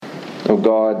O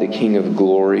God, the King of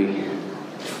glory,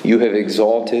 you have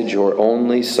exalted your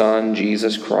only Son,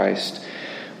 Jesus Christ,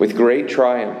 with great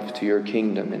triumph to your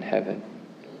kingdom in heaven.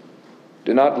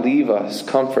 Do not leave us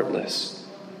comfortless,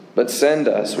 but send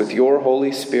us with your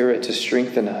Holy Spirit to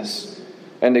strengthen us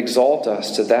and exalt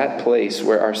us to that place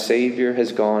where our Savior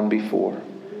has gone before,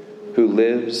 who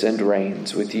lives and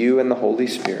reigns with you and the Holy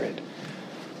Spirit,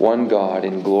 one God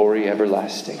in glory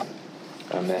everlasting.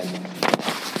 Amen.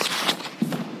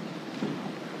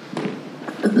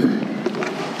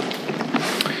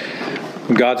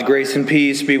 God's grace and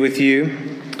peace be with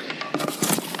you.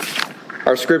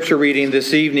 Our scripture reading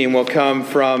this evening will come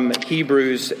from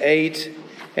Hebrews 8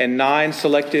 and 9,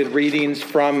 selected readings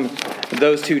from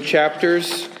those two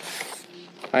chapters.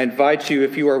 I invite you,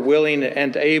 if you are willing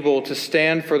and able, to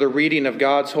stand for the reading of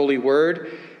God's holy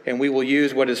word, and we will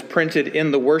use what is printed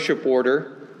in the worship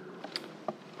order.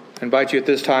 I invite you at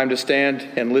this time to stand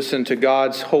and listen to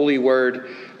God's holy word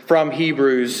from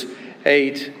Hebrews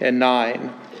 8 and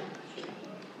 9.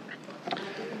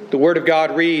 The word of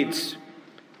God reads,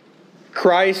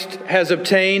 Christ has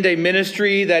obtained a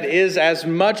ministry that is as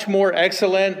much more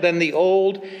excellent than the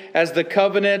old, as the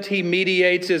covenant he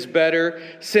mediates is better,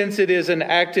 since it is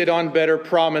enacted on better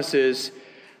promises.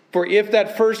 For if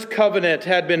that first covenant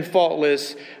had been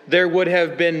faultless, there would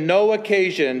have been no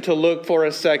occasion to look for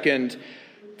a second.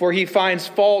 For he finds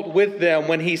fault with them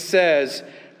when he says,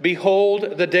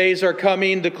 Behold, the days are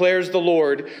coming, declares the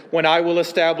Lord, when I will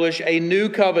establish a new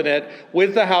covenant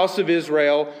with the house of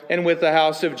Israel and with the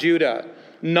house of Judah,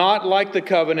 not like the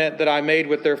covenant that I made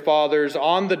with their fathers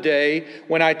on the day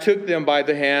when I took them by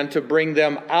the hand to bring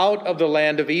them out of the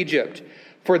land of Egypt.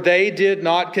 For they did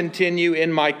not continue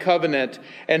in my covenant,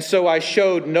 and so I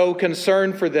showed no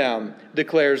concern for them,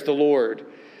 declares the Lord.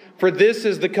 For this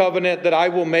is the covenant that I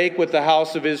will make with the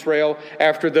house of Israel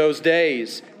after those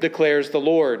days, declares the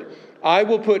Lord. I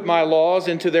will put my laws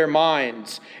into their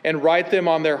minds and write them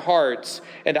on their hearts,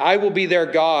 and I will be their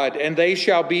God, and they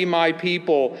shall be my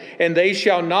people. And they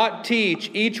shall not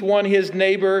teach each one his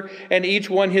neighbor and each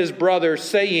one his brother,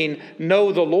 saying,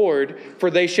 Know the Lord, for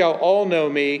they shall all know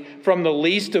me, from the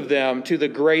least of them to the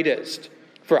greatest.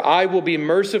 For I will be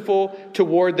merciful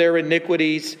toward their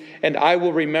iniquities, and I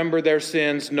will remember their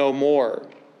sins no more.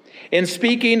 In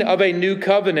speaking of a new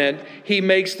covenant, he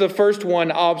makes the first one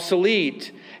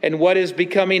obsolete, and what is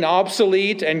becoming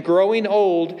obsolete and growing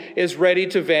old is ready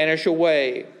to vanish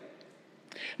away.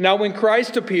 Now when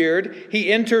Christ appeared,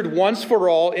 he entered once for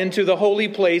all into the holy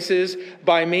places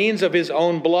by means of his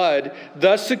own blood,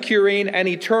 thus securing an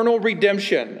eternal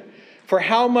redemption. For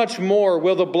how much more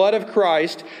will the blood of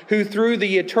Christ, who through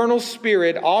the eternal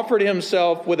Spirit offered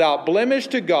himself without blemish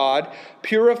to God,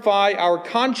 purify our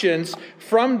conscience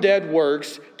from dead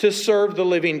works to serve the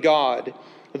living God?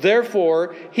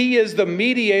 Therefore, he is the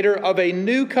mediator of a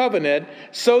new covenant,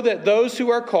 so that those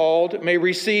who are called may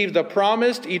receive the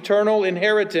promised eternal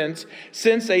inheritance,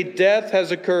 since a death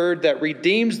has occurred that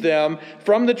redeems them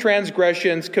from the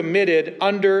transgressions committed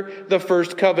under the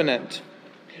first covenant.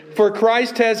 For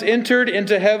Christ has entered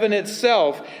into heaven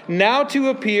itself, now to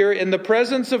appear in the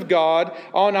presence of God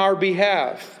on our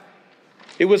behalf.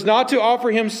 It was not to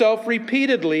offer himself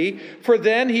repeatedly, for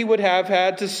then he would have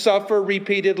had to suffer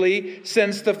repeatedly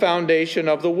since the foundation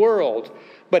of the world.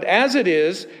 But as it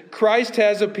is, Christ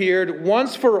has appeared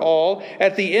once for all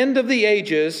at the end of the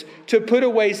ages to put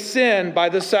away sin by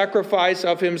the sacrifice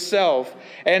of himself.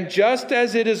 And just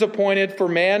as it is appointed for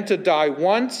man to die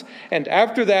once, and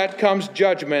after that comes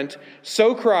judgment,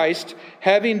 so Christ,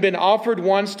 having been offered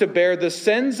once to bear the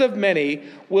sins of many,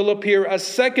 will appear a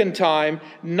second time,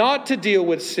 not to deal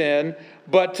with sin,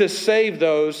 but to save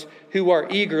those who are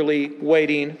eagerly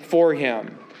waiting for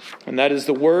him. And that is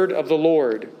the word of the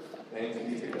Lord.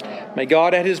 May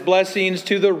God add his blessings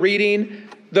to the reading,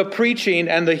 the preaching,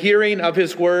 and the hearing of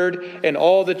his word, and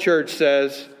all the church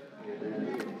says.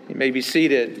 You may be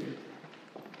seated.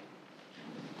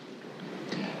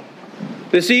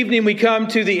 This evening we come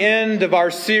to the end of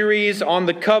our series on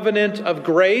the covenant of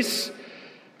grace.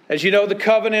 As you know, the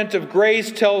covenant of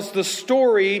grace tells the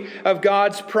story of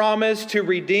God's promise to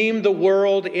redeem the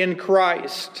world in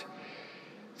Christ.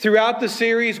 Throughout the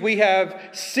series, we have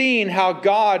seen how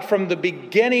God, from the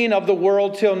beginning of the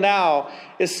world till now,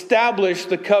 established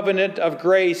the covenant of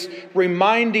grace,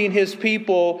 reminding his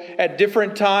people at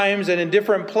different times and in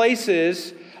different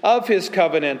places of his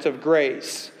covenant of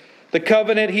grace. The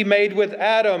covenant he made with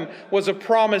Adam was a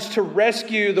promise to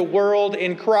rescue the world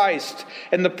in Christ.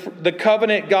 And the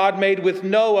covenant God made with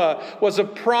Noah was a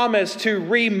promise to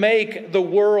remake the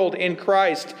world in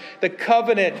Christ. The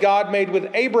covenant God made with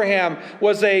Abraham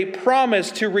was a promise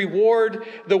to reward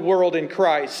the world in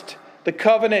Christ. The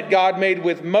covenant God made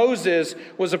with Moses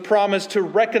was a promise to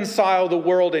reconcile the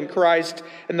world in Christ.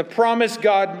 And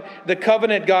the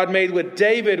covenant God made with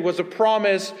David was a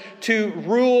promise to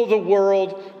rule the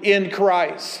world in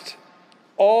Christ.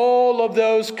 All of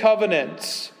those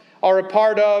covenants are a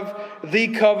part of the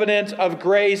covenant of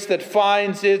grace that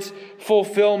finds its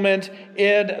fulfillment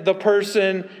in the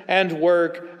person and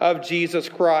work of Jesus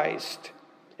Christ.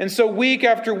 And so week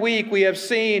after week, we have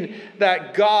seen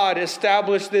that God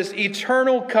established this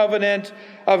eternal covenant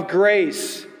of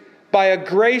grace by a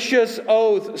gracious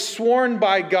oath sworn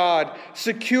by God,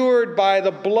 secured by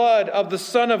the blood of the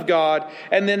Son of God,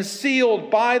 and then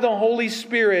sealed by the Holy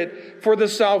Spirit for the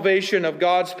salvation of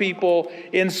God's people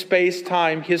in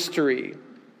space-time history.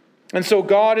 And so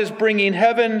God is bringing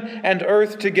heaven and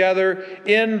earth together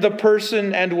in the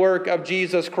person and work of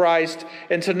Jesus Christ.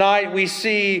 And tonight we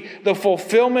see the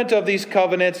fulfillment of these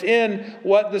covenants in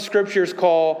what the Scriptures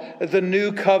call the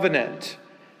New Covenant.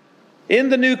 In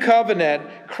the New Covenant,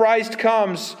 Christ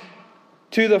comes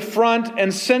to the front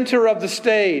and center of the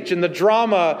stage in the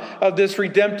drama of this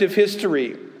redemptive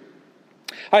history.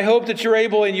 I hope that you're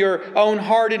able in your own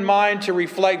heart and mind to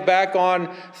reflect back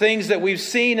on things that we've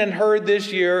seen and heard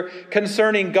this year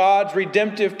concerning God's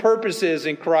redemptive purposes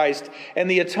in Christ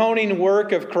and the atoning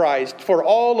work of Christ. For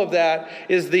all of that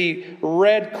is the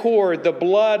red cord, the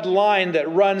blood line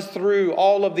that runs through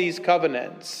all of these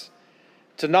covenants.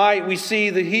 Tonight we see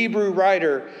the Hebrew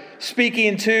writer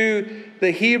speaking to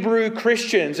the Hebrew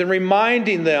Christians and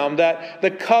reminding them that the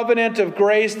covenant of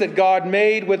grace that God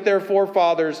made with their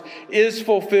forefathers is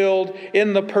fulfilled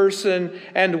in the person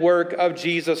and work of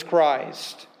Jesus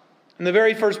Christ. In the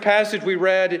very first passage we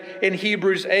read in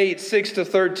Hebrews 8,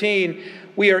 6-13,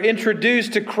 we are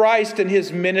introduced to Christ and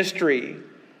his ministry.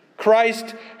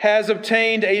 Christ has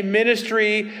obtained a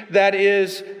ministry that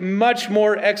is much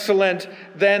more excellent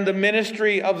than the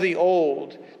ministry of the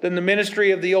old, than the ministry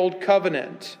of the old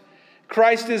covenant.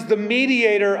 Christ is the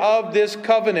mediator of this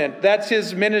covenant. That's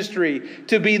his ministry,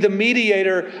 to be the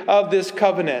mediator of this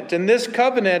covenant. And this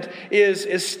covenant is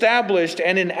established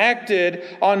and enacted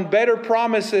on better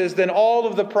promises than all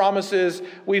of the promises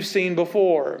we've seen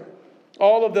before.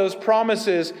 All of those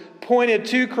promises pointed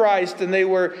to Christ, and they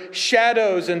were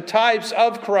shadows and types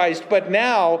of Christ. But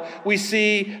now we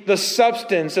see the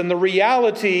substance and the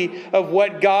reality of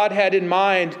what God had in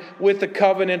mind with the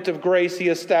covenant of grace he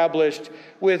established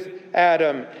with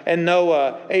Adam and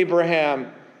Noah,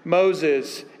 Abraham,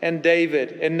 Moses, and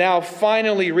David. And now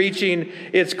finally reaching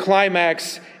its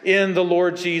climax in the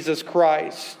Lord Jesus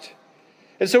Christ.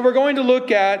 And so we're going to look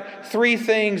at three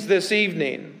things this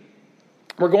evening.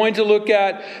 We're going to look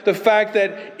at the fact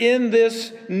that in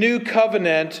this new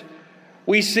covenant,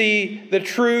 we see the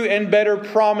true and better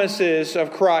promises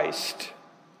of Christ.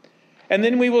 And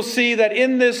then we will see that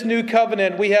in this new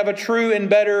covenant, we have a true and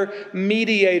better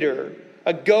mediator,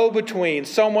 a go-between,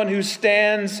 someone who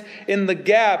stands in the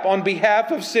gap on behalf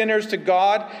of sinners to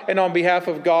God and on behalf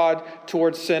of God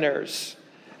towards sinners.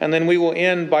 And then we will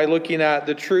end by looking at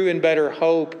the true and better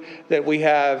hope that we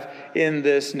have in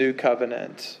this new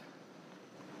covenant.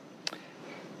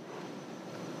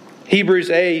 Hebrews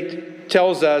 8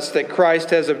 tells us that Christ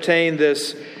has obtained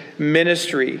this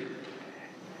ministry.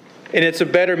 And it's a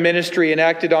better ministry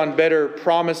enacted on better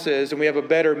promises. And we have a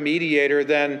better mediator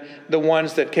than the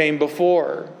ones that came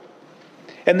before.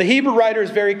 And the Hebrew writer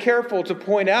is very careful to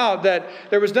point out that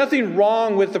there was nothing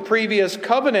wrong with the previous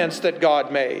covenants that God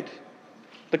made.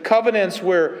 The covenants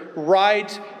were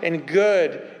right and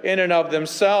good in and of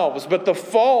themselves. But the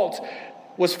fault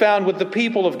was found with the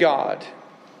people of God,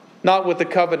 not with the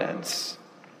covenants.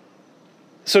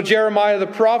 So Jeremiah the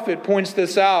prophet points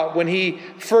this out when he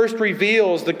first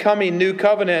reveals the coming new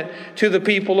covenant to the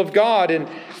people of God and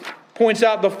points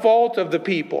out the fault of the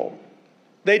people.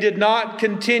 They did not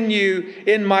continue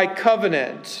in my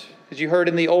covenant. As you heard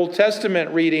in the Old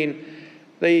Testament reading,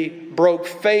 they broke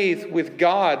faith with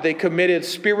God. They committed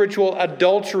spiritual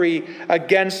adultery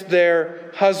against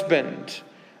their husband.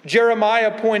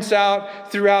 Jeremiah points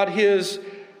out throughout his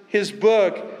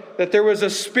book that there was a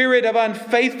spirit of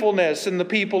unfaithfulness in the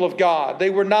people of God. They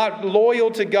were not loyal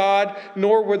to God,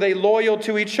 nor were they loyal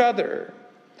to each other.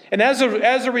 And as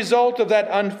a result of that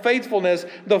unfaithfulness,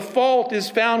 the fault is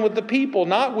found with the people,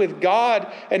 not with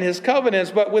God and his covenants,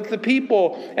 but with the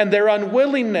people and their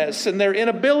unwillingness and their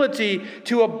inability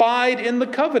to abide in the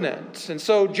covenant. And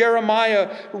so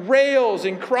Jeremiah rails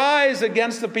and cries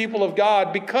against the people of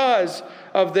God because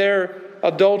of their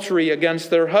adultery against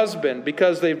their husband,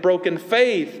 because they've broken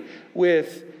faith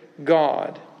with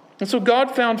God. And so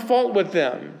God found fault with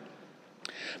them.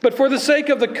 But for the sake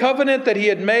of the covenant that he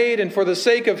had made and for the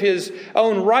sake of his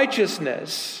own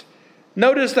righteousness,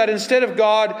 Notice that instead of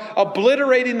God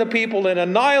obliterating the people and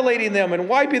annihilating them and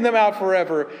wiping them out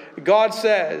forever, God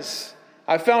says,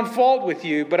 I found fault with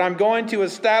you, but I'm going to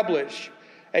establish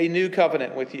a new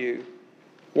covenant with you.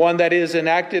 One that is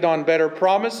enacted on better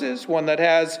promises, one that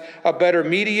has a better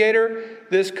mediator.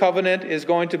 This covenant is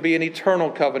going to be an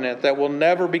eternal covenant that will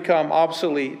never become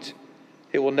obsolete.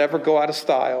 It will never go out of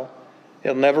style.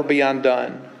 It'll never be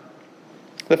undone.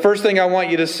 The first thing I want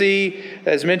you to see,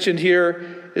 as mentioned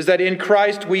here, is that in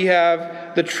Christ we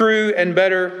have the true and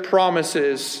better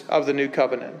promises of the new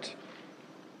covenant.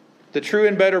 The true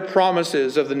and better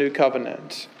promises of the new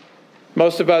covenant.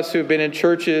 Most of us who have been in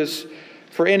churches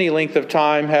for any length of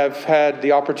time have had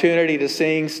the opportunity to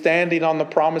sing Standing on the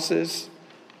Promises,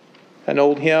 an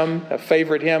old hymn, a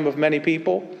favorite hymn of many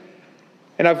people.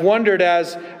 And I've wondered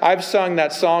as I've sung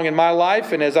that song in my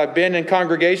life and as I've been in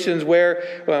congregations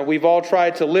where we've all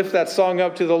tried to lift that song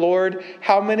up to the Lord,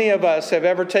 how many of us have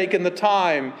ever taken the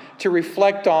time to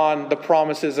reflect on the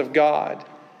promises of God?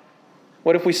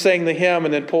 What if we sang the hymn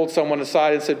and then pulled someone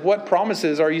aside and said, what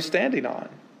promises are you standing on?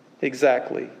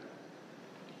 Exactly.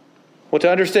 Well, to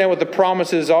understand what the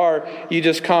promises are, you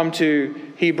just come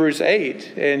to Hebrews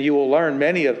 8 and you will learn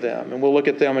many of them. And we'll look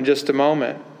at them in just a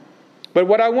moment. But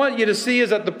what I want you to see is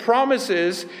that the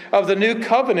promises of the new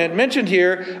covenant mentioned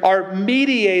here are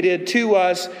mediated to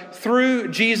us through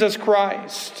Jesus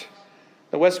Christ.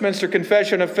 The Westminster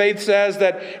Confession of Faith says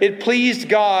that it pleased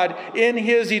God in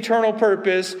His eternal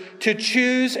purpose to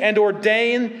choose and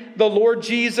ordain the Lord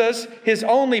Jesus, His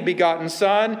only begotten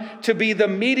Son, to be the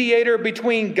mediator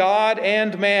between God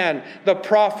and man, the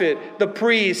prophet, the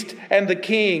priest, and the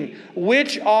king,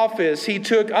 which office He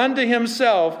took unto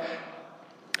Himself.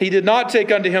 He did not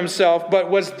take unto Himself, but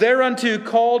was thereunto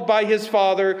called by His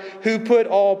Father, who put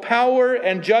all power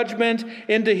and judgment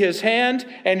into His hand,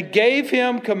 and gave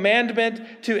Him commandment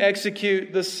to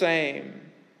execute the same.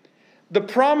 The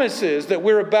promises that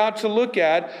we're about to look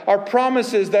at are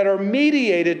promises that are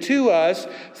mediated to us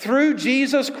through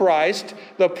Jesus Christ,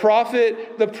 the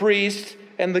prophet, the priest,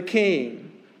 and the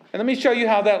king. And let me show you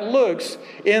how that looks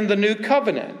in the new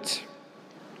covenant.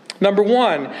 Number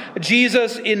one,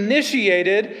 Jesus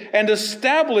initiated and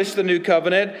established the new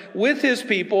covenant with His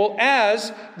people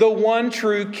as the one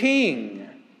true King.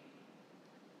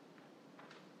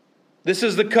 This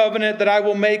is the covenant that I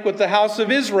will make with the house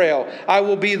of Israel. I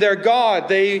will be their God.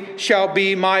 They shall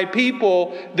be my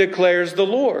people, declares the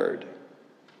Lord.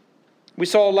 We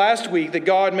saw last week that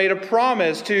God made a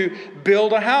promise to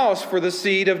build a house for the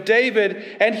seed of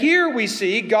David. And here we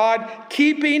see God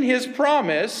keeping His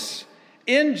promise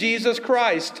in Jesus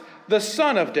Christ, the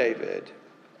Son of David,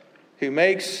 who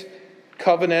makes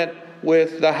covenant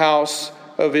with the house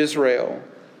of Israel.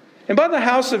 And by the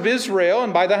house of Israel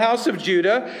and by the house of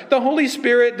Judah, the Holy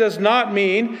Spirit does not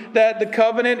mean that the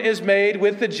covenant is made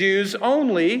with the Jews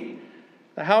only.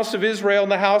 The house of Israel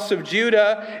and the house of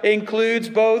Judah includes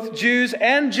both Jews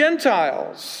and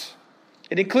Gentiles.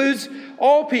 It includes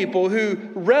all people who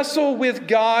wrestle with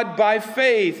God by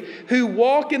faith, who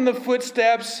walk in the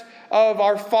footsteps of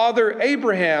our father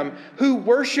Abraham, who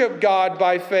worship God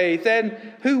by faith and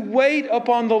who wait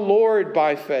upon the Lord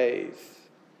by faith.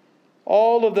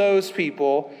 All of those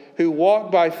people who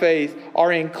walk by faith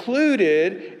are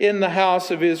included in the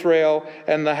house of Israel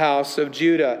and the house of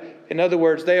Judah. In other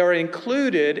words, they are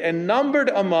included and numbered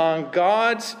among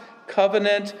God's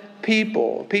covenant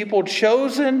people, people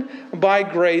chosen by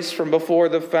grace from before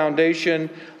the foundation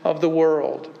of the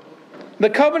world. The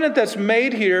covenant that's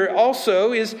made here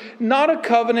also is not a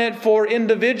covenant for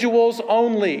individuals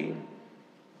only.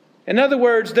 In other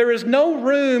words, there is no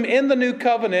room in the new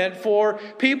covenant for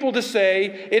people to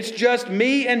say, it's just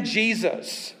me and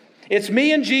Jesus. It's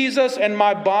me and Jesus and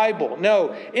my Bible.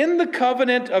 No, in the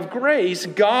covenant of grace,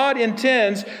 God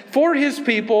intends for His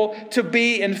people to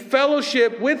be in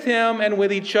fellowship with Him and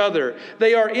with each other.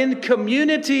 They are in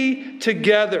community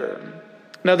together.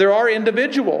 Now, there are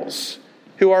individuals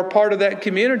who are part of that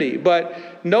community, but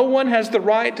no one has the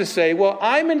right to say, well,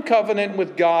 I'm in covenant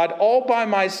with God all by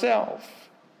myself.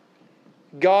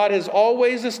 God has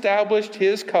always established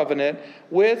His covenant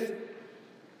with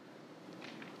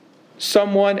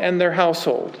someone and their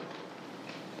household,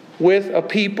 with a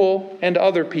people and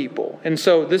other people. And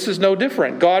so this is no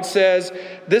different. God says,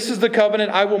 this is the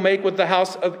covenant I will make with the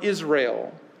house of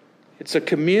Israel. It's a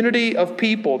community of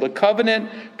people, the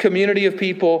covenant community of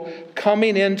people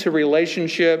coming into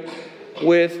relationship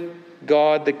with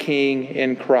God the King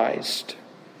in Christ.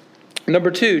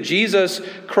 Number two, Jesus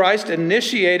Christ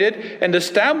initiated and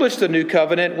established the new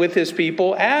covenant with His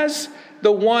people as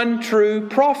the one true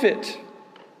prophet.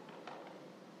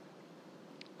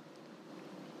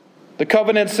 The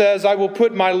covenant says, I will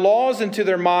put my laws into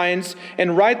their minds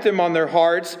and write them on their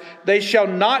hearts. They shall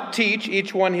not teach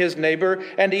each one his neighbor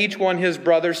and each one his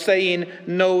brother, saying,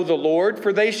 know the Lord,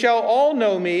 for they shall all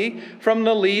know me, from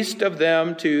the least of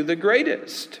them to the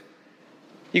greatest.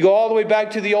 You go all the way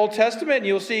back to the Old Testament, and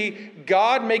you'll see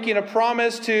God making a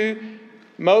promise to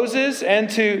Moses and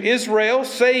to Israel,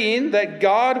 saying that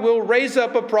God will raise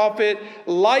up a prophet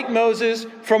like Moses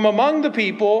from among the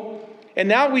people. And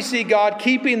now we see God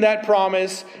keeping that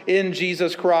promise in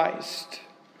Jesus Christ.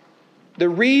 The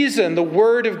reason the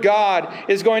Word of God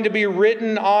is going to be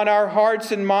written on our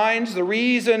hearts and minds, the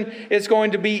reason it's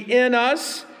going to be in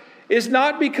us, is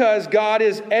not because God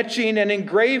is etching and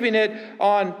engraving it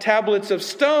on tablets of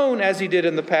stone as He did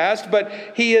in the past, but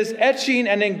He is etching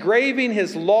and engraving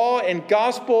His law and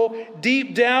gospel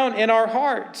deep down in our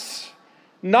hearts.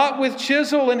 Not with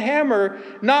chisel and hammer,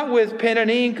 not with pen and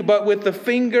ink, but with the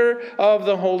finger of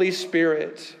the Holy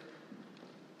Spirit.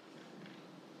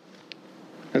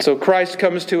 And so Christ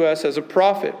comes to us as a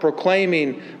prophet,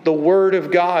 proclaiming the Word of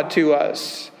God to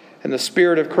us. And the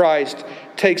Spirit of Christ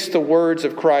takes the words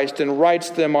of Christ and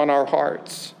writes them on our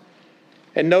hearts.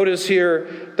 And notice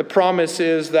here, the promise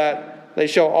is that they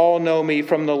shall all know me,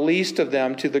 from the least of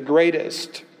them to the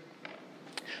greatest.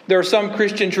 There are some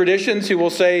Christian traditions who will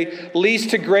say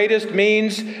least to greatest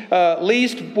means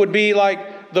least would be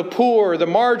like the poor, the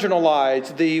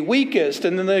marginalized, the weakest,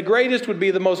 and then the greatest would be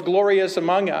the most glorious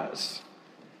among us.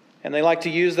 And they like to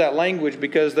use that language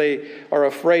because they are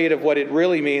afraid of what it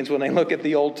really means when they look at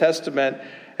the Old Testament.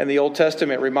 And the Old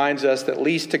Testament reminds us that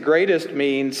least to greatest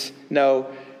means,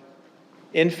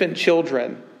 infant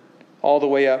children all the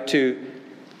way up to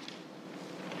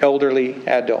elderly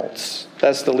adults.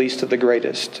 That's the least of the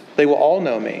greatest. They will all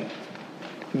know me.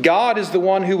 God is the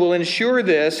one who will ensure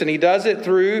this, and He does it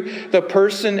through the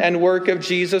person and work of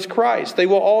Jesus Christ. They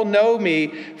will all know me,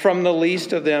 from the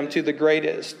least of them to the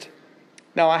greatest.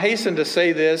 Now, I hasten to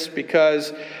say this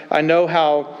because I know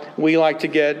how we like to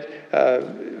get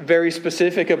very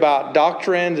specific about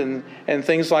doctrine and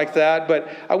things like that. But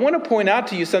I want to point out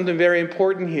to you something very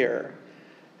important here,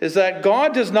 is that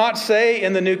God does not say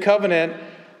in the New Covenant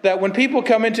that when people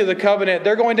come into the covenant,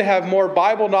 they're going to have more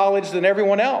Bible knowledge than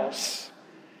everyone else.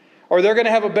 Or they're going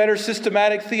to have a better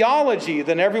systematic theology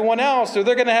than everyone else. Or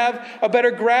they're going to have a better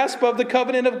grasp of the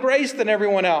covenant of grace than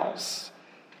everyone else.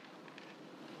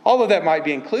 All of that might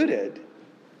be included.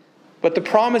 But the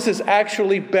promise is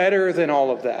actually better than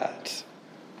all of that.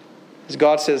 As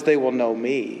God says, they will know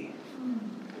me.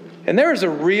 And there is a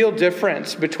real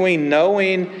difference between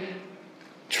knowing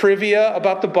trivia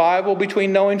about the Bible,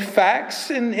 between knowing facts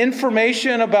and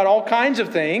information about all kinds of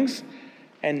things,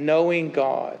 and knowing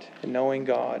God.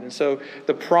 And so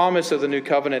the promise of the new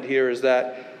covenant here is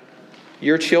that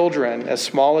your children, as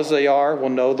small as they are, will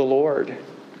know the Lord.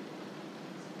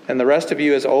 And the rest of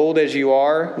you, as old as you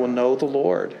are, will know the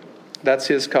Lord. That's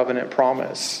His covenant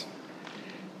promise.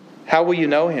 How will you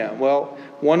know Him? Well,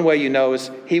 one way you know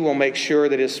is He will make sure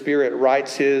that His Spirit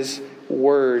writes His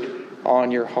word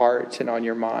on your heart and on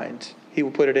your mind. He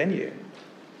will put it in you.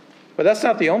 But that's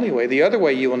not the only way. The other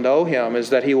way you will know Him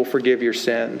is that He will forgive your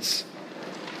sins.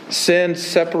 Sin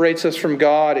separates us from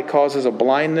God. It causes a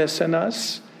blindness in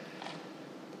us.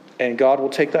 And God will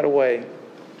take that away.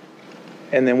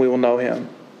 And then we will know Him.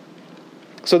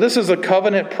 So this is a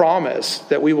covenant promise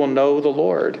that we will know the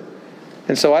Lord.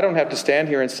 And so I don't have to stand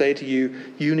here and say to you,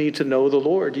 you need to know the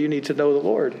Lord. You need to know the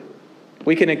Lord.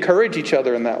 We can encourage each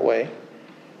other in that way.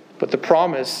 But the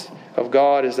promise of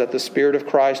God is that the Spirit of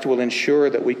Christ will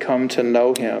ensure that we come to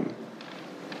know Him.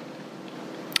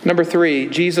 Number 3,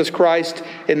 Jesus Christ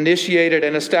initiated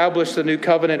and established the new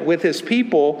covenant with His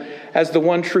people as the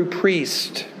one true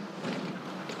priest.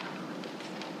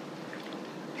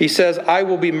 He says, I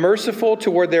will be merciful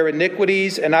toward their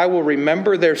iniquities, and I will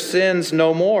remember their sins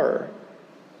no more.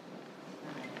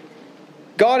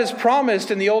 God has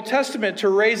promised in the Old Testament to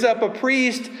raise up a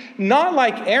priest not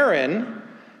like Aaron,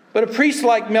 but a priest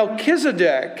like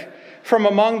Melchizedek from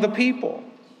among the people.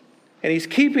 And He's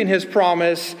keeping His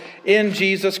promise in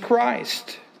Jesus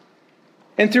Christ.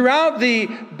 And throughout the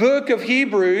book of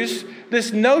Hebrews,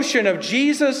 this notion of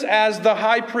Jesus as the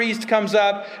high priest comes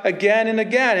up again and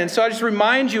again. And so I just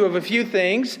remind you of a few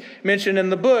things mentioned in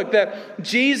the book, that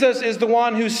Jesus is the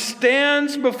one who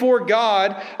stands before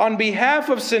God on behalf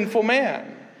of sinful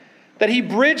man. That He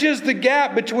bridges the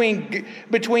gap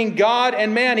between God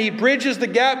and man. He bridges the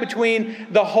gap between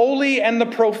the holy and the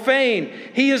profane.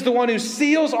 He is the one who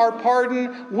seals our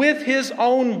pardon with His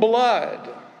own blood.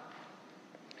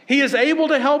 He is able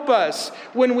to help us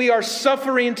when we are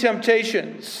suffering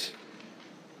temptations,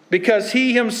 because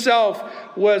He Himself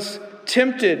was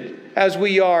tempted as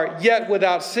we are, yet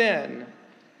without sin.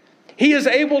 He is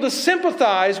able to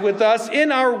sympathize with us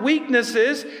in our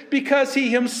weaknesses because he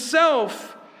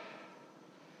himself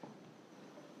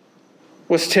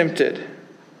was tempted.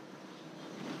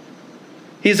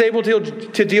 He's able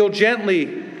to deal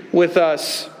gently with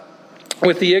us,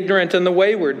 with the ignorant and the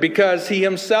wayward, because he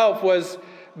himself was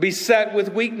beset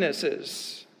with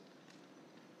weaknesses.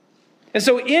 And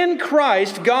so in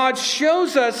Christ, God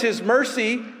shows us his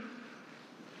mercy,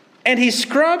 and he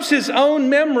scrubs his own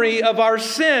memory of our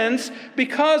sins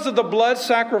because of the blood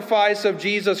sacrifice of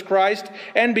Jesus Christ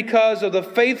and because of the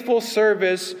faithful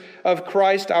service of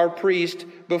Christ our priest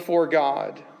before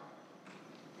God.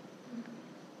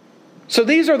 So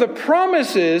these are the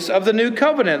promises of the new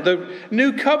covenant. The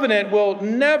new covenant will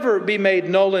never be made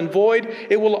null and void.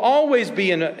 It will always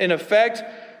be in effect.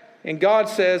 And God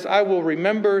says, I will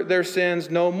remember their sins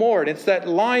no more. And it's that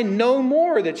line, no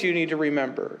more, that you need to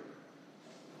remember.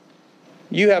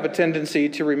 You have a tendency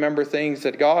to remember things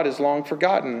that God has long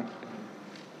forgotten.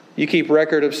 You keep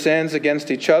record of sins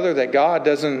against each other that God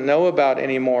doesn't know about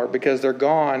anymore because they're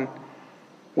gone.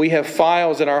 We have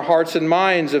files in our hearts and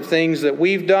minds of things that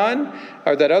we've done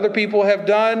or that other people have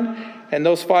done, and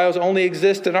those files only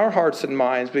exist in our hearts and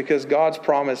minds because God's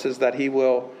promise is that he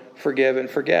will forgive and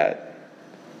forget.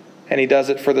 And he does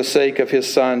it for the sake of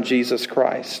his Son, Jesus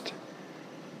Christ.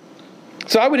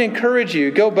 So I would encourage you,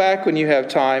 go back when you have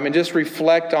time and just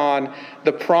reflect on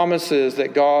the promises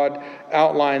that God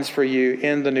outlines for you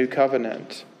in the new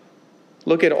covenant.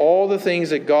 Look at all the things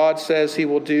that God says he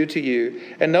will do to you.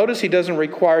 And notice he doesn't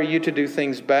require you to do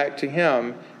things back to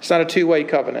him. It's not a two-way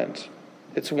covenant.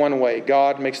 It's one way.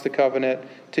 God makes the covenant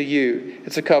to you.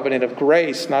 It's a covenant of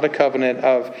grace, not a covenant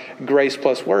of grace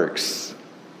plus works.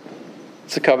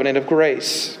 It's a covenant of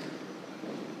grace.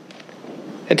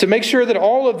 And to make sure that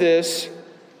all of this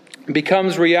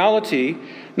becomes reality,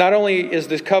 not only is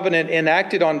this covenant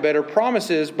enacted on better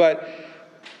promises, but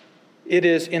it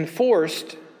is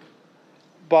enforced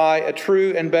by a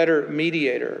true and better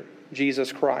mediator,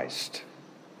 Jesus Christ.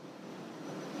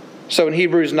 So in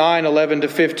Hebrews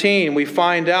 9:11-15, we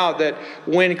find out that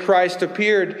when Christ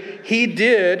appeared, he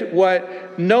did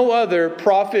what no other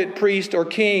prophet, priest, or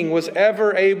king was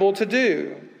ever able to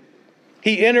do.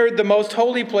 He entered the most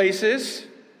holy places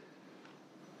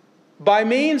by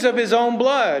means of his own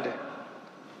blood.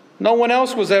 No one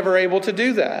else was ever able to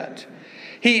do that.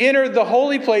 He entered the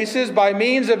holy places by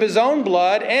means of his own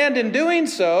blood, and in doing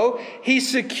so, he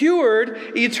secured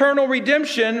eternal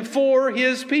redemption for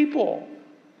his people.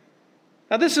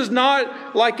 Now, this is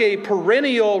not like a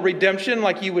perennial redemption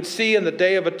like you would see in the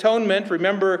Day of Atonement.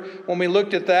 Remember when we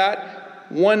looked at that?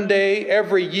 One day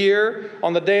every year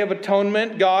on the Day of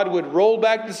Atonement, God would roll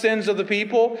back the sins of the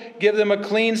people, give them a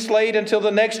clean slate until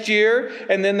the next year,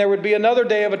 and then there would be another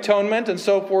Day of Atonement, and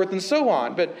so forth and so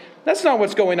on. But that's not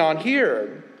what's going on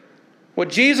here. What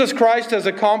Jesus Christ has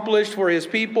accomplished for his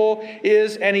people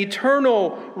is an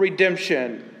eternal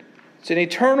redemption. It's an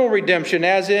eternal redemption,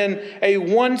 as in a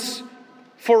once-for-all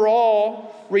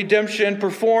redemption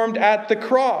performed at the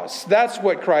cross. That's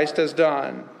what Christ has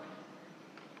done.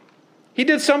 He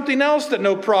did something else that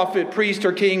no prophet, priest,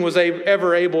 or king was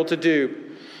ever able to do.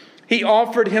 He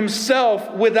offered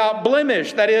himself without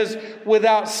blemish, that is,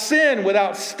 without sin,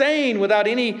 without stain, without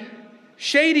any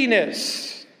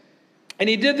shadiness. And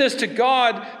he did this to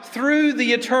God through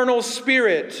the eternal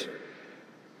Spirit.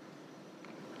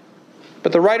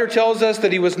 But the writer tells us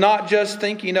that he was not just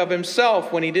thinking of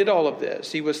himself when he did all of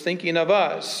this. He was thinking of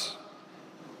us.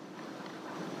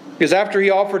 Because after he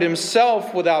offered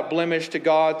himself without blemish to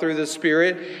God through the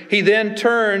Spirit, he then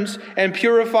turns and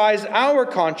purifies our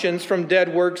conscience from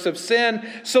dead works of sin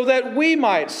so that we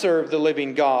might serve the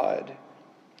living God.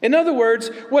 In other words,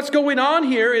 what's going on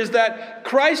here is that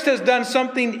Christ has done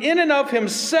something in and of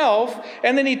himself,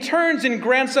 and then he turns and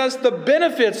grants us the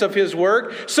benefits of his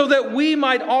work so that we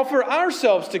might offer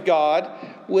ourselves to God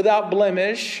without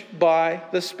blemish by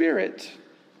the Spirit.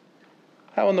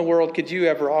 How in the world could you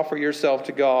ever offer yourself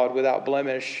to God without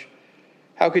blemish?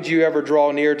 How could you ever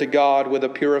draw near to God with a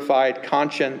purified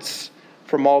conscience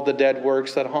from all the dead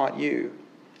works that haunt you?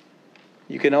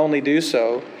 You can only do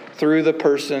so through the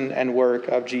person and work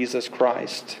of Jesus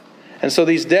Christ. And so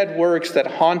these dead works that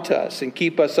haunt us and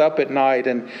keep us up at night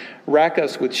and rack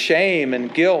us with shame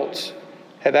and guilt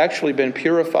have actually been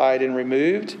purified and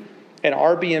removed, and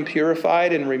are being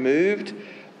purified and removed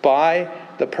by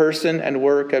the person and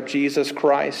work of Jesus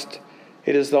Christ.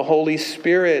 It is the Holy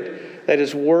Spirit that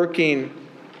is working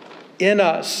in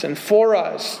us and for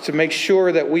us to make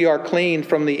sure that we are clean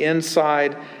from the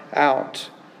inside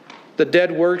out. The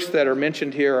dead works that are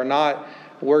mentioned here are not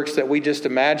works that we just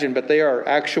imagine, but they are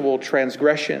actual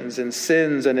transgressions and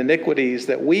sins and iniquities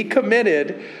that we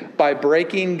committed by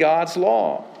breaking God's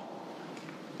law.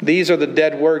 These are the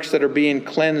dead works that are being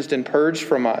cleansed and purged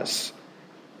from us.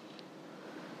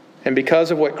 And because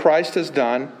of what Christ has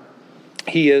done,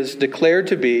 he is declared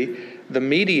to be the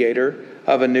mediator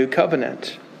of a new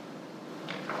covenant.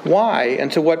 Why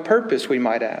and to what purpose, we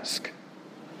might ask?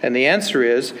 And the answer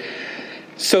is,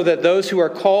 so that those who are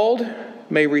called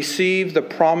may receive the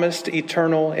promised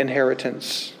eternal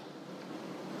inheritance.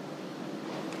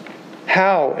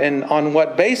 How and on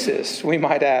what basis, we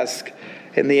might ask?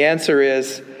 And the answer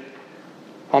is,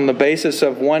 on the basis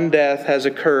of one death has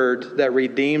occurred that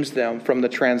redeems them from the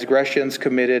transgressions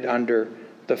committed under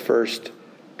the first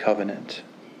covenant.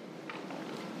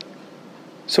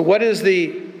 So what is the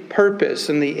purpose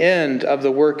and the end of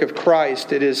the work of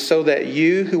Christ? It is so that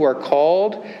you who are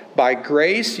called by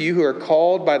grace, you who are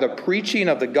called by the preaching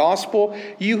of the gospel,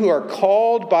 you who are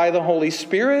called by the Holy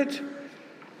Spirit,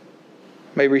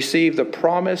 may receive the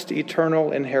promised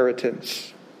eternal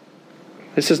inheritance.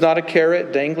 This is not a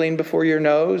carrot dangling before your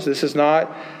nose. This is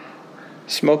not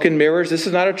smoke and mirrors. This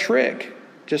is not a trick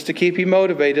just to keep you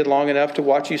motivated long enough to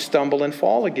watch you stumble and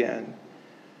fall again.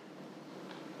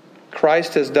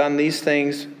 Christ has done these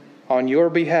things on your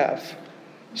behalf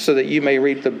so that you may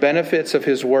reap the benefits of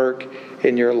his work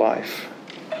in your life.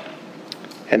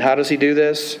 And how does he do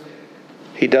this?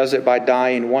 He does it by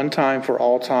dying one time for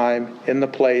all time in the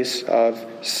place of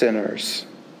sinners.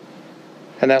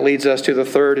 And that leads us to the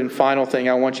third and final thing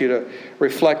I want you to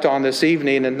reflect on this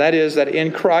evening, and that is that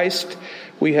in Christ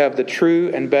we have the true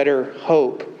and better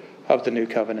hope of the new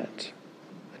covenant.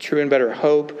 The true and better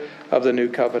hope of the new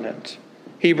covenant.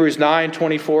 Hebrews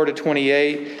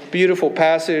 9:24-28, beautiful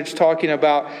passage talking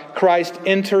about Christ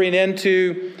entering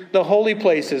into the holy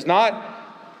places, not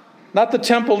the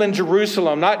temple in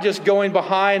Jerusalem, not just going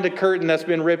behind a curtain that's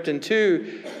been ripped in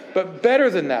two, but better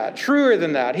than that, truer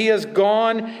than that. He has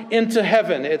gone into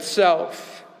heaven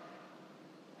itself.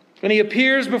 And he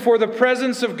appears before the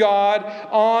presence of God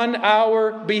on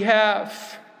our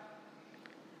behalf.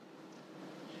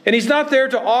 And he's not there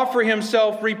to offer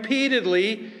himself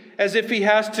repeatedly as if he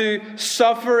has to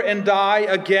suffer and die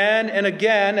again and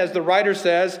again. As the writer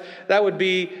says, that would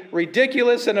be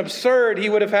ridiculous and absurd. He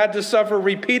would have had to suffer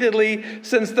repeatedly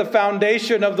since the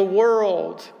foundation of the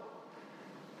world.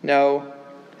 No,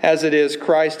 as it is,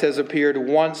 Christ has appeared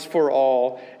once for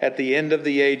all at the end of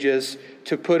the ages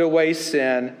to put away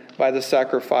sin by the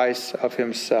sacrifice of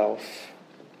himself.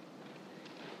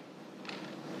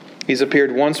 He's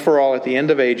appeared once for all at the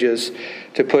end of ages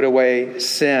to put away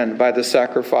sin by the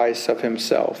sacrifice of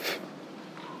himself.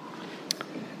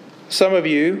 Some of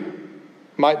you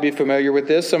might be familiar with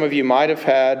this. Some of you might have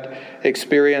had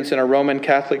experience in a Roman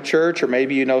Catholic church, or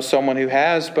maybe you know someone who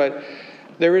has, but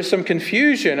there is some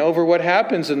confusion over what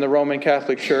happens in the Roman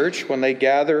Catholic Church when they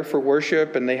gather for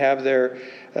worship and they have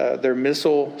their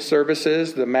missal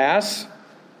services, the Mass.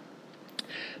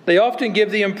 They often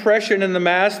give the impression in the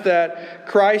Mass that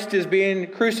Christ is being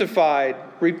crucified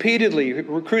repeatedly,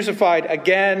 crucified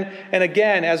again and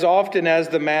again, as often as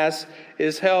the Mass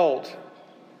is held.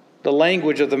 The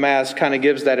language of the Mass kind of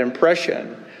gives that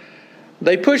impression.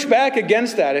 They push back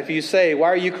against that if you say, why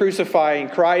are you crucifying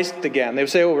Christ again? They would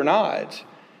say, well, we're not.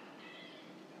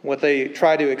 What they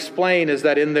try to explain is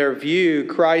that in their view,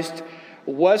 Christ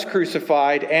was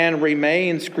crucified and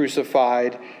remains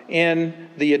crucified in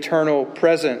the eternal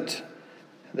present.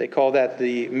 They call that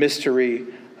the mystery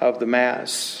of the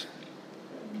Mass.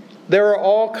 There are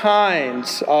all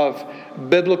kinds of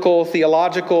biblical,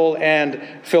 theological, and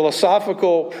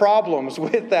philosophical problems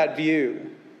with that view.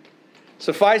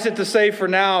 Suffice it to say for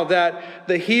now that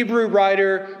the Hebrew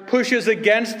writer pushes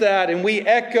against that, and we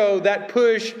echo that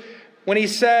push when he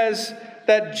says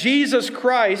that Jesus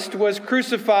Christ was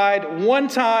crucified one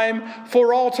time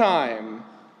for all time.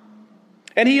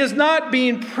 And he is not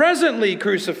being presently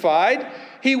crucified.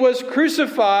 He was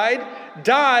crucified,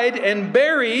 died, and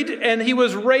buried, and he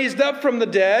was raised up from the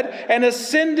dead and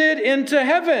ascended into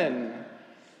heaven.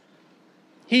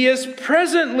 He is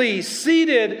presently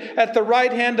seated at the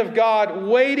right hand of God,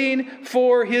 waiting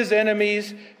for his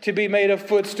enemies to be made a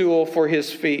footstool for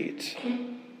his feet.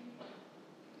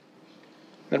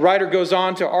 The writer goes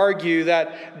on to argue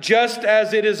that just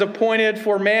as it is appointed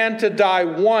for man to die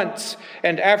once,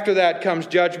 and after that comes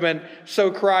judgment,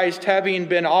 so Christ, having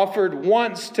been offered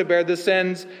once to bear the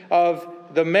sins of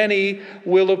the many,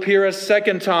 will appear a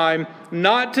second time,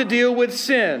 not to deal with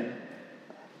sin,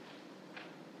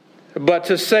 but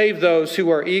to save those who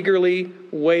are eagerly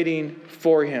waiting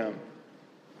for him.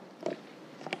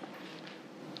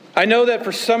 I know that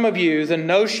for some of you, the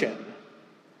notion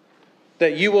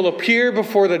that you will appear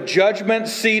before the judgment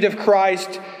seat of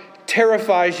Christ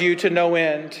terrifies you to no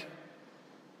end.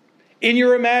 In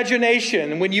your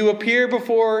imagination, when you appear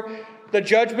before the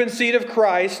judgment seat of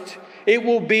Christ, it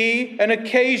will be an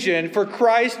occasion for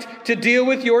Christ to deal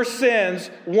with your sins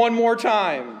one more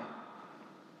time.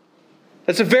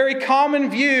 That's a very common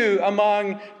view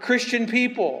among Christian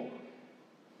people.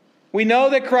 We know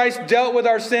that Christ dealt with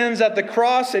our sins at the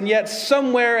cross, and yet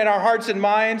somewhere in our hearts and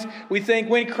minds, we think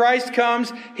when Christ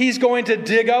comes, He's going to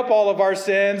dig up all of our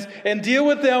sins and deal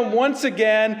with them once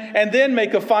again, and then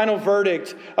make a final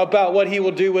verdict about what He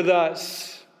will do with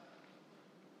us.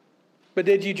 But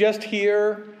did you just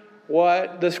hear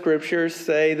what the Scriptures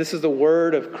say? This is the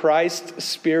word of Christ's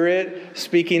Spirit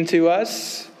speaking to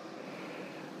us.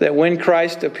 That when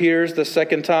Christ appears the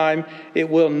second time, it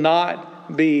will not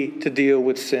be to deal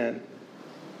with sin.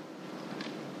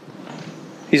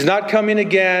 He's not coming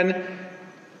again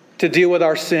to deal with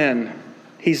our sin.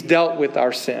 He's dealt with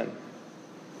our sin.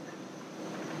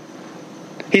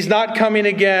 He's not coming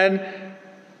again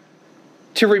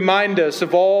to remind us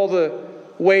of all the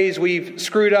ways we've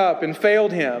screwed up and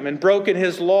failed Him and broken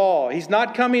His law. He's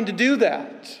not coming to do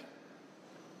that.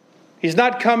 He's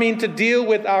not coming to deal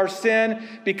with our sin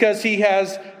because He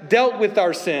has dealt with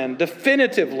our sin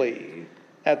definitively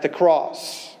at the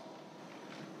cross.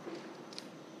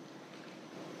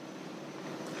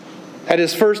 At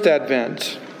His first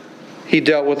advent, He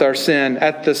dealt with our sin.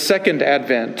 At the second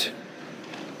advent,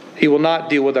 He will not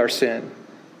deal with our sin.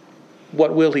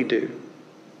 What will He do?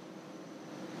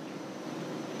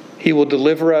 He will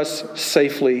deliver us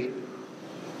safely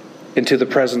into the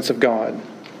presence of God.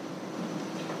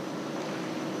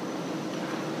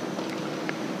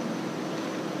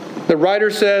 The writer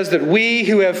says that we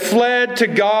who have fled to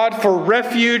God for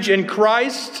refuge in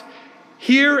Christ,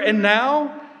 here and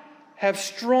now, have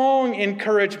strong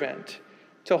encouragement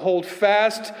to hold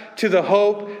fast to the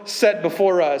hope set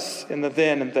before us in the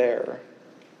then and there.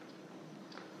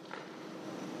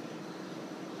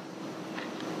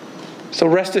 So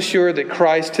rest assured that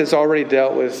Christ has already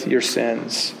dealt with your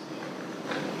sins.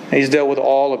 He's dealt with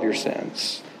all of your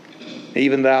sins.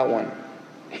 Even that one.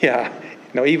 Yeah.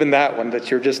 No, even that one that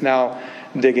you're just now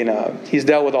digging up. He's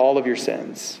dealt with all of your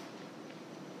sins.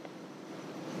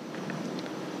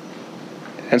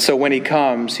 And so when He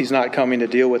comes, He's not coming to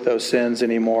deal with those sins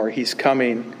anymore. He's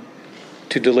coming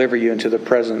to deliver you into the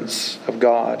presence of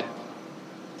God.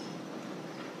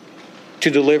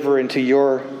 To deliver into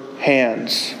your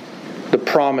hands the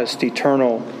promised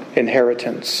eternal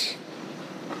inheritance.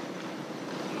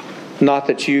 Not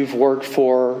that you've worked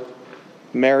for,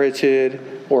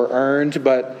 merited, or earned,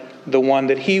 but the one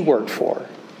that He worked for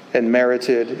and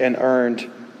merited and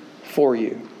earned for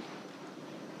you.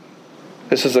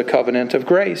 This is a covenant of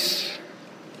grace.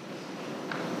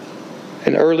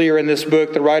 And earlier in this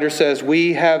book, the writer says,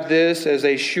 we have this as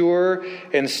a sure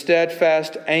and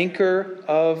steadfast anchor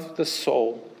of the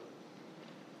soul.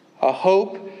 A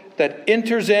hope that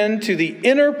enters into the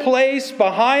inner place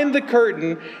behind the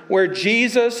curtain where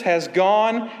Jesus has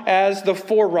gone as the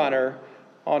forerunner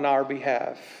on our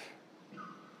behalf.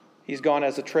 He's gone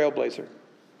as a trailblazer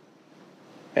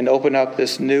and opened up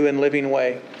this new and living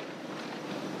way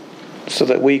so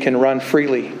that we can run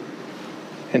freely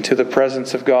into the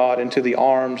presence of God, into the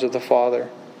arms of the Father,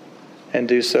 and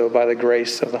do so by the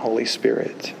grace of the Holy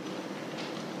Spirit.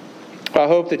 I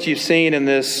hope that you've seen in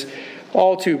this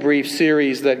all too brief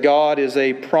series that God is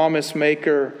a promise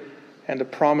maker and a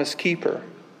promise keeper,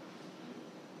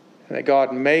 and that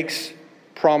God makes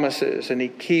promises and He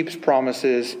keeps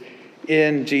promises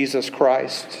in Jesus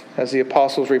Christ. As the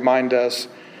apostles remind us,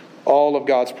 all of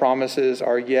God's promises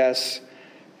are yes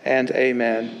and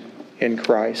amen in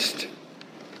Christ.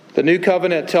 The new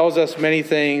covenant tells us many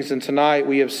things, and tonight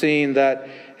we have seen that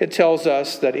it tells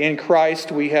us that in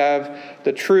Christ we have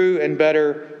the true and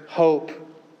better hope,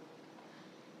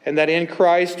 and that in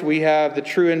Christ we have the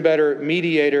true and better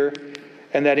mediator,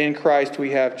 and that in Christ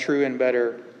we have true and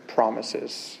better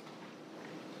promises.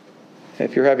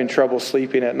 If you're having trouble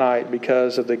sleeping at night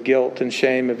because of the guilt and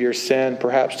shame of your sin,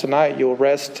 perhaps tonight you'll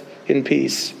rest in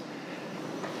peace,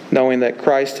 knowing that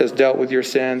Christ has dealt with your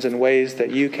sins in ways that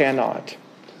you cannot,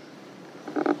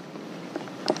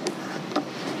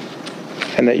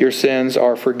 and that your sins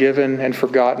are forgiven and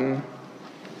forgotten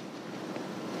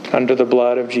under the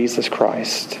blood of Jesus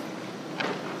Christ.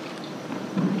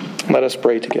 Let us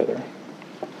pray together.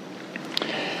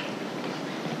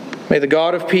 May the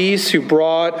God of peace, who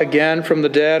brought again from the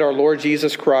dead our Lord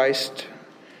Jesus Christ,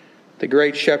 the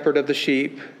great shepherd of the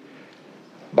sheep,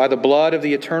 by the blood of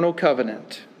the eternal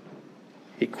covenant,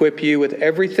 equip you with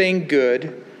everything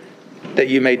good that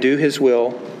you may do His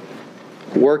will,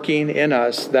 working in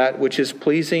us that which is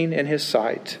pleasing in His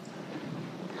sight.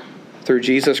 Through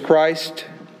Jesus Christ,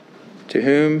 to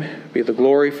whom be the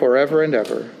glory forever and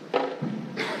ever.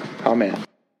 Amen.